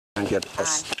and get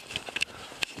this.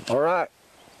 All right,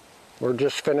 we're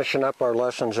just finishing up our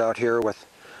lessons out here with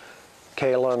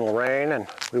Kayla and Lorraine, and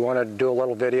we wanted to do a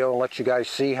little video and let you guys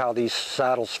see how these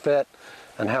saddles fit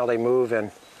and how they move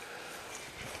in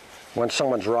when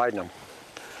someone's riding them.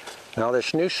 Now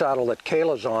this new saddle that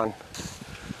Kayla's on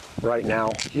right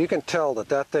now, you can tell that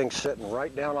that thing's sitting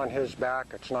right down on his back.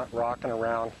 It's not rocking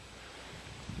around.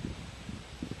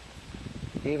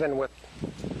 Even with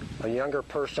a younger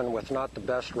person with not the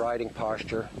best riding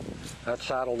posture, that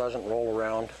saddle doesn't roll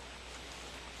around.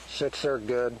 Sits there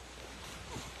good.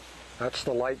 That's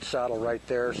the light saddle right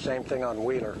there. Same thing on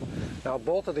Wheeler. Now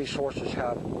both of these horses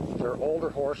they're older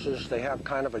horses. They have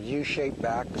kind of a U-shaped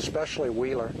back, especially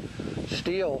Wheeler.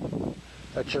 Steel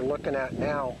that you're looking at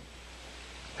now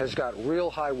has got real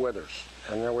high withers.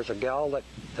 And there was a gal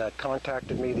that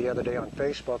contacted me the other day on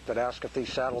Facebook that asked if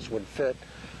these saddles would fit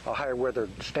a high withered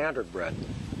standard bred.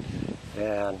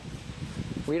 And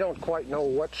we don't quite know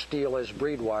what Steel is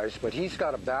breed-wise, but he's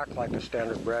got a back like a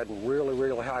standard bred and really,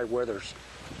 really high withers.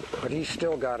 But he's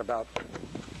still got about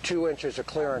 2 inches of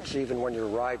clearance even when you're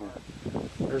riding.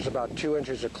 There's about 2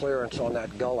 inches of clearance on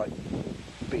that gullet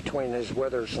between his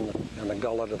withers and the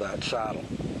gullet of that saddle.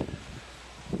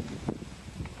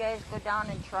 You guys go down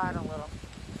and trot a little.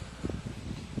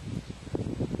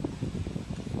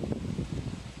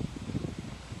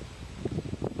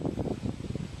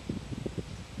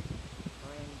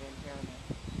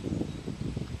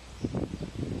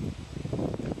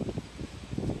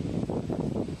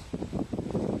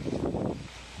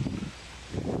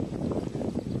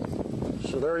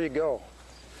 So there you go.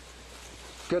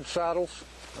 Good saddles.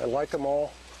 I like them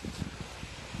all.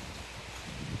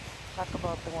 Talk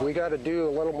about the one. We got to do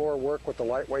a little more work with the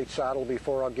lightweight saddle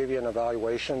before I'll give you an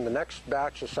evaluation. The next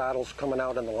batch of saddles coming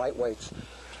out in the lightweights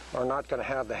are not going to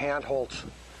have the handholds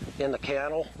in the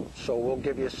cantle, so we'll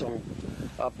give you some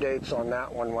updates on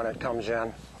that one when it comes in.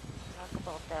 Talk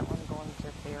about that one going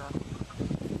to there.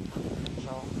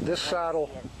 So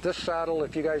This saddle,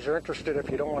 if you guys are interested, if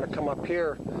you don't want to come up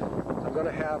here, I'm going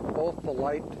to have both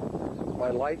my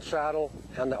light saddle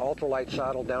and the ultralight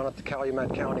saddle down at the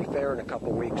Calumet County Fair in a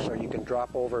couple weeks, so you can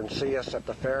drop over and see us at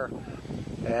the fair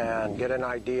and get an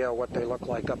idea of what they look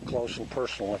like up close and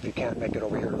personal if you can't make it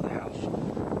over here to the house.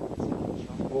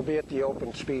 We'll be at the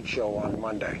Open Speed Show on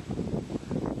Monday.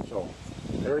 So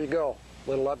there you go,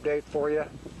 little update for you.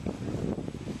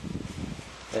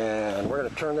 And we're going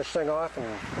to turn this thing off and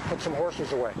put some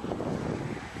horses away.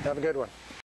 Have a good one.